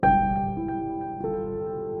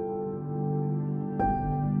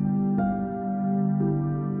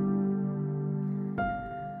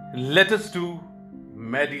Let us do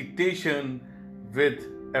meditation with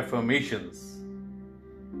affirmations.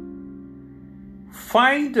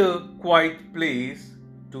 Find a quiet place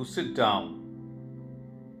to sit down.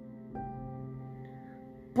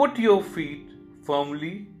 Put your feet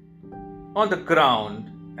firmly on the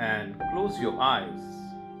ground and close your eyes.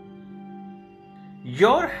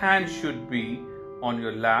 Your hand should be on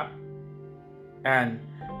your lap and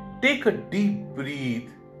take a deep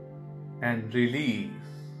breath and release.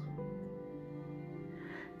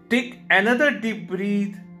 Take another deep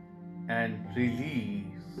breath and release.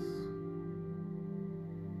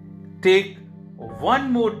 Take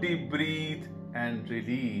one more deep breath and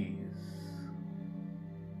release.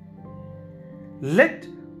 Let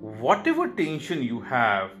whatever tension you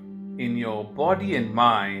have in your body and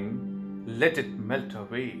mind, let it melt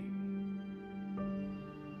away.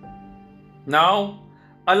 Now,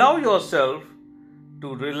 allow yourself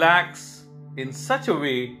to relax in such a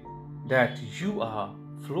way that you are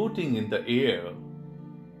floating in the air.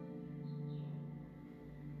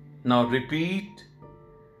 Now repeat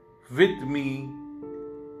with me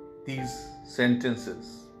these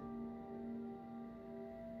sentences.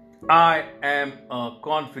 I am a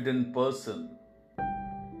confident person.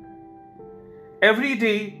 Every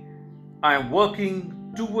day I am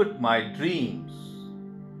working toward my dreams,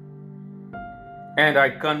 and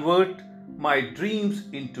I convert my dreams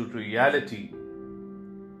into reality.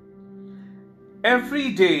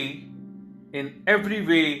 Every day, in every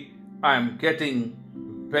way, I am getting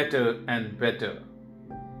better and better.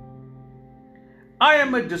 I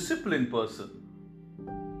am a disciplined person,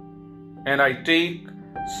 and I take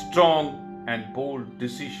strong and bold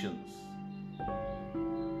decisions.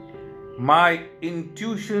 My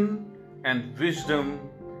intuition and wisdom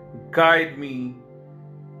guide me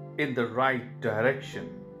in the right direction.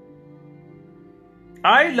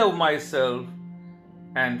 I love myself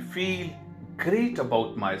and feel great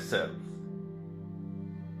about myself.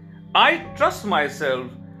 I trust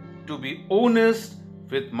myself to be honest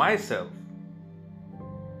with myself.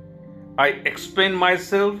 I expend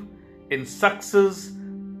myself in success,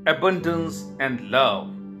 abundance, and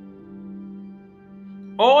love.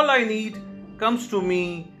 All I need comes to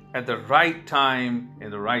me at the right time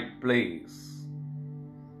in the right place.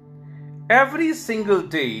 Every single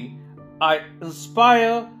day, I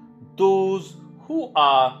inspire those who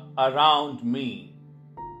are around me.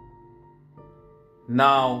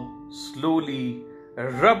 Now, slowly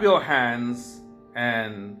rub your hands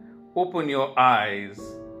and open your eyes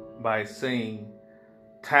by saying,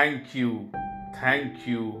 "Thank you, thank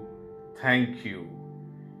you, thank you."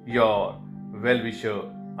 Your well-wisher,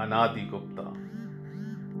 Anadi Gupta.